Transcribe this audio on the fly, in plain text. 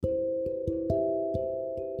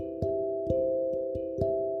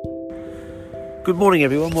Good morning,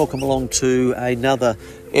 everyone. Welcome along to another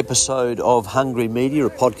episode of Hungry Media,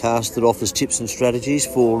 a podcast that offers tips and strategies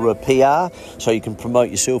for PR, so you can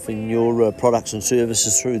promote yourself and your products and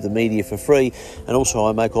services through the media for free. And also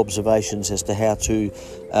I make observations as to how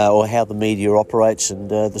the media operates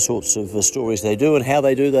and the sorts of stories they do and how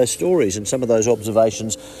they do those stories. And some of those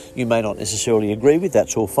observations you may not necessarily agree with.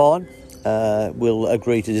 That's all fine. We'll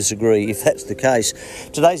agree to disagree if that's the case.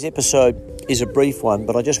 Today's episode is a brief one,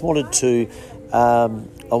 but I just wanted to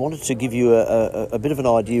give you a bit of an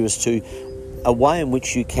idea as to a way in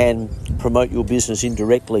which you can promote your business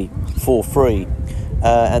indirectly for free.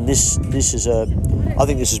 And I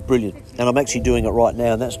think this is brilliant. And I'm actually doing it right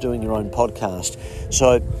now, and that's doing your own podcast.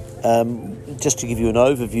 So just to give you an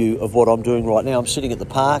overview of what I'm doing right now, I'm sitting at the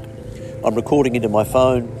park, I'm recording into my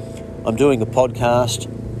phone, I'm doing a podcast.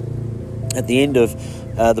 At the end of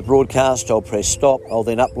the broadcast, I'll press stop. I'll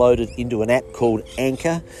then upload it into an app called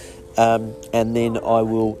Anchor. And then I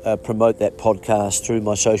will promote that podcast through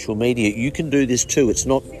my social media. You can do this too. It's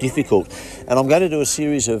not difficult. And I'm going to do a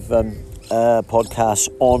series of podcasts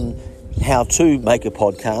on how to make a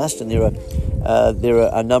podcast. And there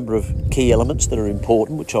are a number of key elements that are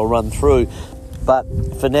important, which I'll run through. But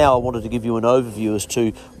for now, I wanted to give you an overview as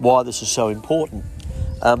to why this is so important.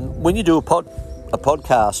 When you do a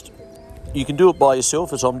podcast, you can do it by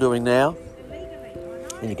yourself, as I'm doing now.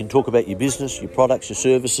 And you can talk about your business, your products, your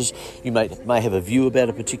services. You may have a view about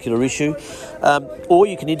a particular issue. Or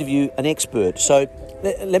you can interview an expert. So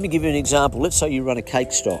let me give you an example. Let's say you run a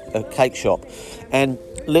cake shop. And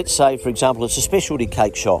let's say, for example, it's a specialty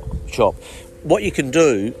cake shop. What you can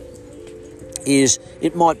do is,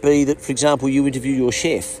 it might be that, for example, you interview your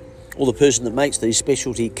chef or the person that makes these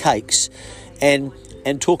specialty cakes and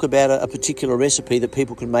talk about a particular recipe that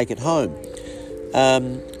people can make at home.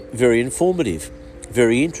 Very informative.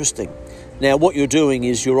 Very interesting. Now, what you're doing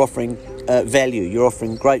is you're offering value. You're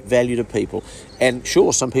offering great value to people. And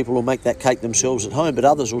sure, some people will make that cake themselves at home, but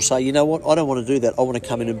others will say, you know what, I don't want to do that. I want to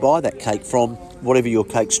come in and buy that cake from whatever your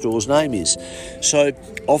cake store's name is. So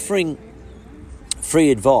offering free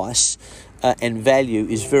advice and value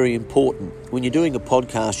is very important. When you're doing a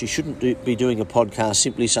podcast, you shouldn't be doing a podcast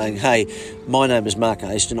simply saying, hey, my name is Mark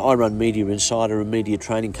Aston, I run Media Insider, a media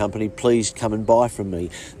training company, please come and buy from me.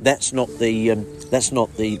 That's not the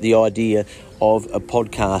idea of a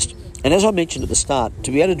podcast. And as I mentioned at the start, to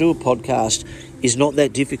be able to do a podcast is not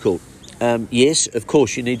that difficult. Yes, of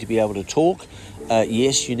course, you need to be able to talk.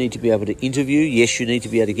 Yes, you need to be able to interview. Yes, you need to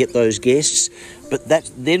be able to get those guests. But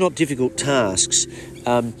they're not difficult tasks.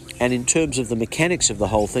 And in terms of the mechanics of the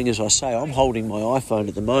whole thing, as I say, I'm holding my iPhone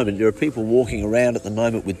at the moment. There are people walking around at the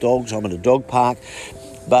moment with dogs. I'm at a dog park.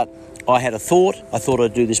 But I had a thought. I thought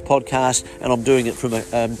I'd do this podcast, and I'm doing it from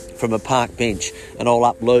a park bench. And I'll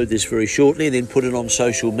upload this very shortly and then put it on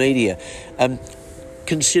social media.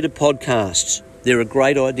 Consider podcasts. They're a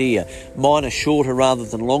great idea. Mine are shorter rather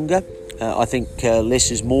than longer. I think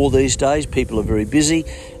less is more these days. People are very busy.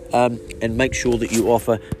 And make sure that you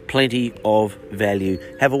offer plenty of value.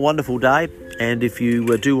 Have a wonderful day. And if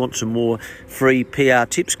you do want some more free PR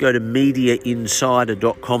tips, go to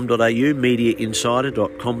mediainsider.com.au,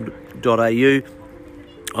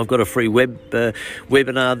 mediainsider.com.au. I've got a free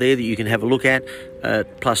webinar there that you can have a look at,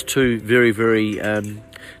 plus two very, very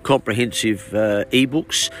comprehensive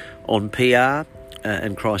ebooks on PR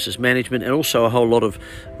and crisis management, and also a whole lot of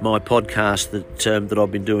my podcasts that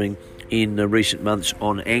I've been doing in recent months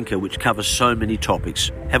on Anchor, which covers so many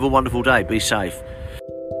topics. Have a wonderful day. Be safe.